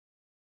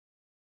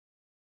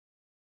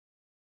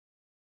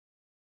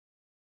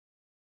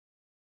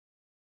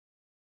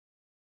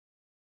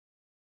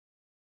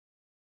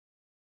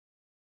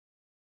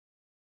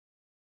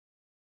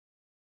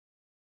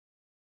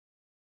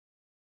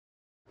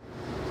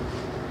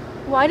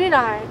Why did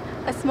I,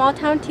 a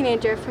small-town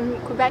teenager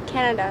from Quebec,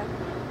 Canada,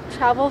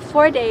 travel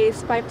 4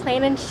 days by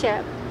plane and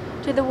ship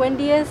to the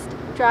windiest,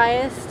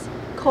 driest,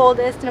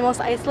 coldest, and most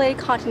isolated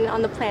continent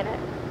on the planet?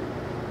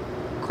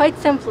 Quite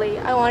simply,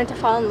 I wanted to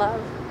fall in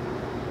love.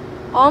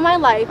 All my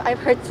life, I've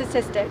heard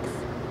statistics.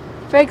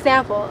 For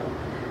example,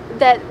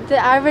 that the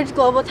average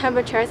global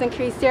temperature has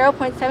increased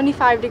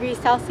 0.75 degrees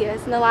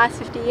Celsius in the last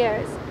 50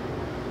 years.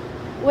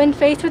 When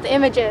faced with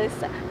images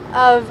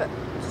of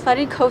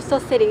flooded coastal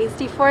cities,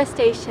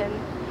 deforestation,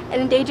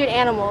 and endangered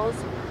animals,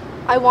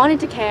 I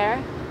wanted to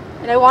care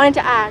and I wanted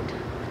to act,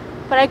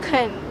 but I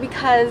couldn't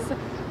because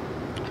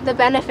the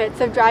benefits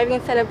of driving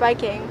instead of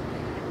biking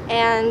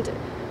and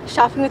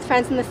shopping with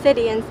friends in the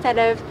city instead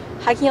of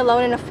hiking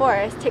alone in a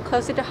forest hit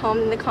closer to home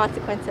than the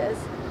consequences.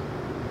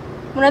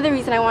 One other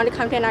reason I wanted to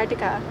come to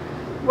Antarctica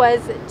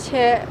was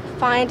to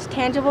find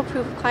tangible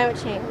proof of climate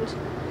change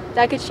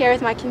that I could share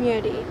with my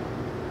community.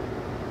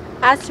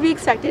 As to be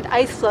expected,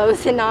 ice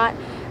floes did not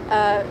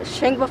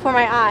shrink before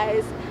my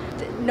eyes.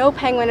 No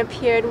penguin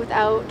appeared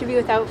to be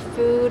without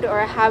food or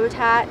a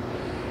habitat,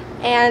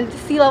 and the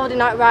sea level did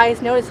not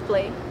rise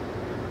noticeably.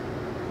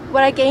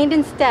 What I gained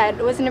instead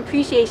was an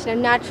appreciation of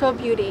natural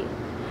beauty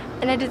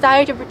and a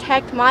desire to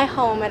protect my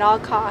home at all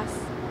costs.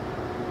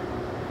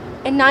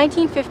 In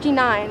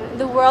 1959,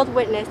 the world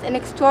witnessed an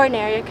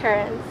extraordinary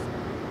occurrence.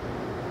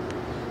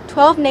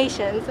 12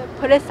 nations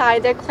put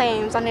aside their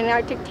claims on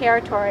Antarctic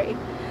territory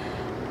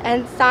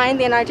and signed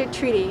the Antarctic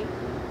Treaty,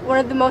 one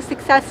of the most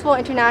successful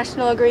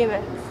international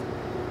agreements.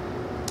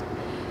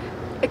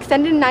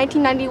 Extended in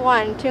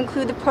 1991 to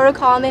include the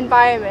Protocol on the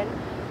Environment,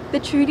 the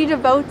treaty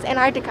devotes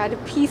Antarctica to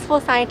peaceful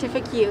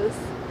scientific use.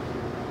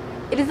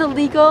 It is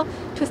illegal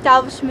to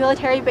establish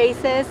military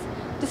bases,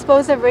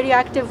 dispose of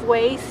radioactive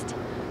waste,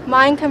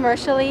 mine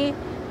commercially,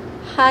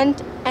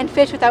 hunt, and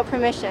fish without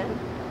permission.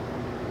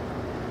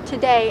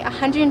 Today,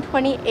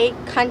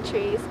 128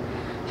 countries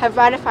have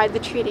ratified the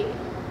treaty.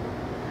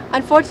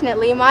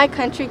 Unfortunately, my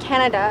country,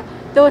 Canada,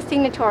 though a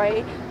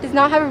signatory, does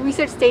not have a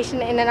research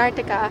station in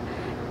Antarctica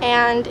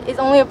and is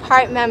only a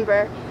part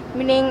member,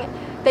 meaning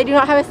they do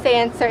not have a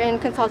say in certain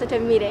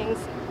consultative meetings.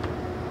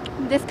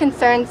 This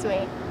concerns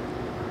me.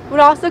 What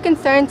also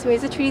concerns me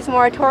is the treaty's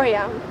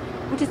moratorium,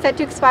 which is set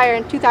to expire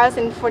in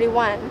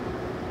 2041.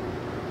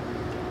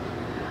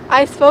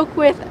 I spoke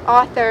with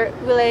author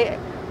Leah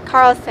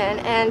Carlson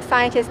and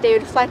scientist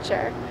David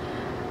Fletcher,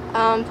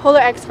 polar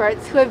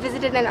experts who have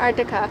visited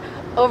Antarctica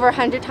over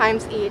 100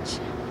 times each.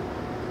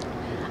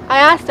 I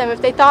asked them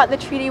if they thought the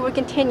treaty would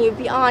continue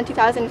beyond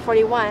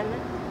 2041.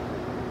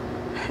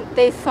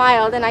 They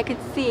smiled, and I could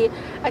see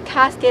a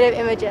cascade of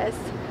images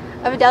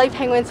of Adelie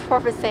penguins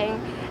porpoising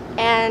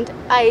and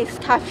ice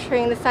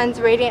capturing the sun's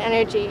radiant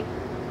energy,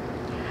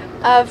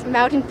 of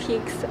mountain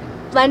peaks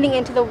blending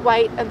into the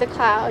white of the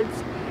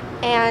clouds,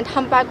 and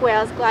humpback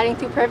whales gliding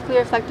through perfectly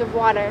reflective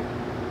water.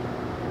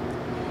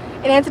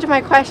 In answer to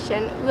my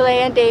question,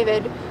 Leah and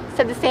David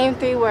said the same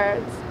 3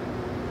 words: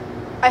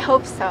 I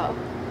hope so.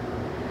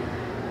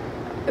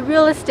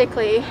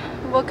 Realistically,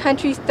 will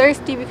countries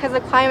thirsty because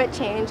of climate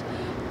change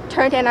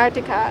turn to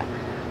Antarctica,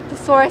 the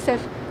source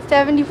of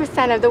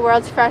 70% of the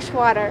world's fresh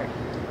water?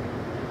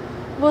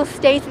 Will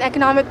states in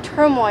economic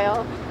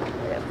turmoil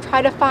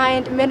try to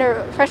find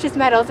precious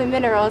metals and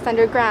minerals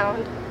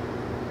underground?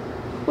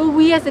 Will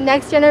we as the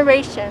next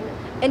generation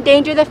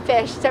endanger the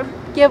fish that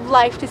give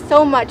life to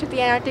so much of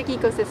the Antarctic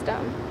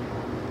ecosystem?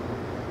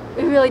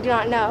 We really do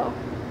not know.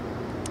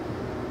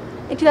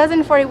 In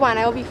 2041,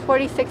 I will be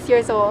 46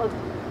 years old,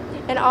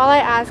 and all I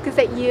ask is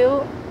that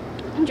you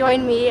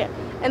join me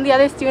and the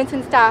other students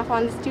and staff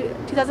on the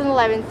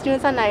 2011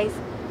 Students on Ice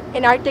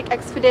Antarctic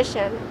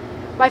Expedition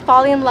by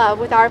falling in love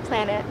with our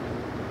planet.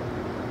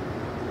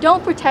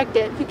 Don't protect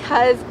it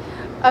because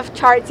of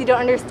charts you don't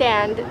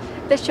understand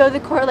that show the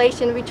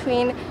correlation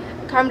between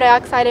carbon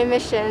dioxide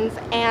emissions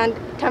and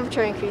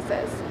temperature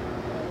increases.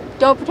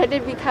 Don't protect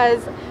it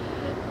because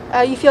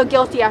you feel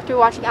guilty after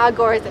watching Al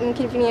Gore's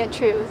Inconvenient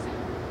Truth.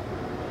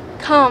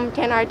 Come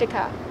to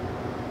Antarctica.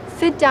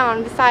 Sit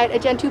down beside a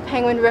Gentoo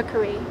penguin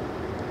rookery.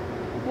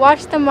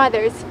 Watch the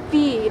mothers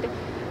feed,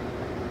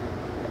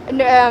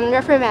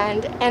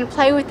 reprimand, and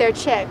play with their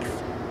chicks.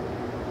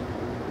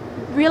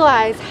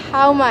 Realize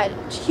how much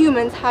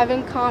humans have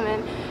in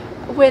common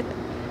with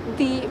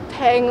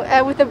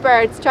the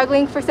birds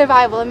struggling for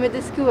survival amid the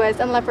skuas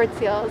and leopard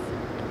seals.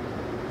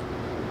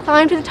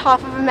 Climb to the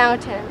top of a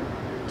mountain,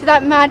 to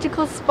that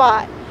magical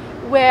spot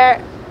where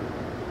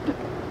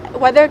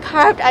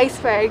weather-carved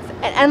icebergs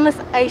and endless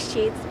ice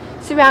sheets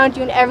surround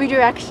you in every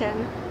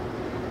direction.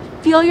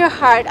 Feel your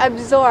heart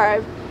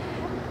absorb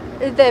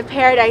the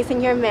paradise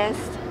in your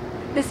midst,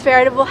 this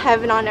veritable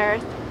heaven on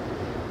earth.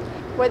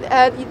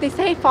 They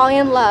say falling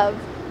in love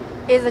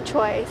is a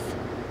choice,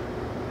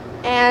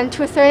 and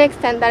to a certain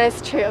extent that is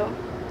true.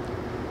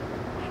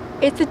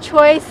 It's a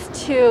choice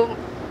to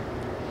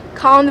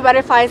calm the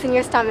butterflies in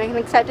your stomach and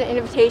accept an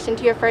invitation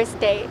to your first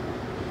date.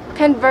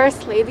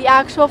 Conversely, the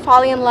actual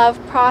falling in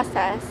love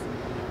process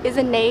is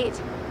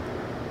innate,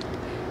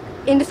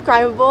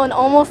 indescribable, and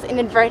almost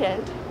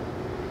inadvertent.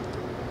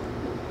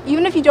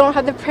 Even if you don't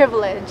have the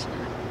privilege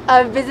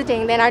of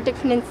visiting the Antarctic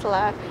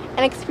Peninsula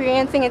and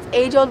experiencing its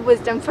age-old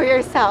wisdom for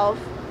yourself,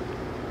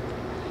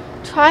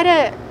 try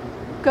to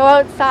go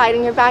outside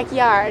in your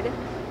backyard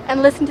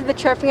and listen to the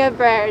chirping of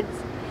birds,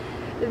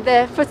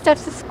 the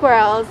footsteps of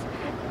squirrels,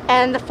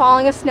 and the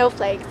falling of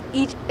snowflakes,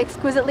 each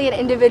exquisitely and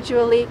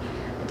individually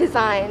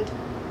designed.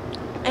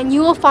 And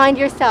you will find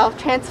yourself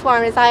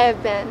transformed as I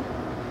have been,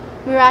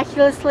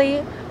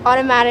 miraculously,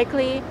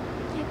 automatically,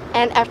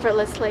 and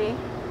effortlessly.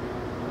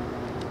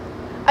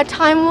 A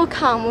time will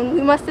come when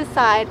we must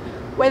decide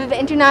whether the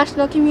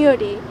international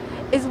community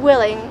is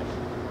willing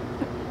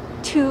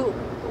to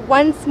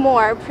once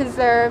more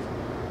preserve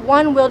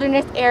one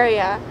wilderness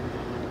area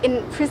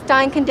in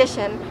pristine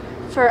condition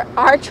for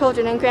our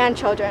children and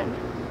grandchildren.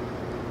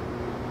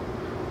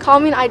 Call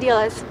me an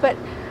idealist, but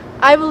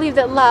I believe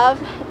that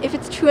love, if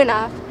it's true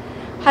enough,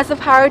 has the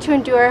power to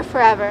endure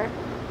forever.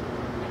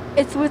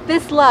 It's with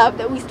this love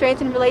that we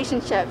strengthen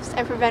relationships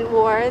and prevent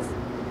wars.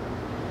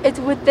 It's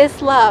with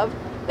this love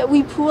that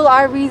we pool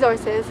our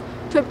resources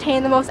to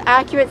obtain the most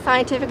accurate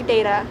scientific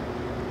data.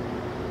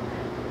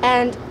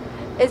 And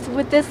it's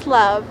with this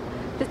love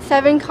that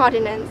 7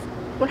 continents,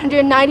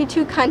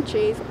 192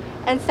 countries,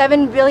 and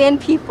 7 billion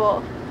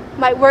people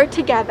might work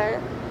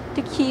together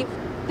to keep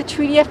the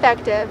treaty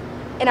effective,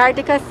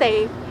 Antarctica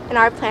safe, and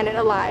our planet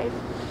alive.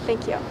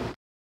 Thank you.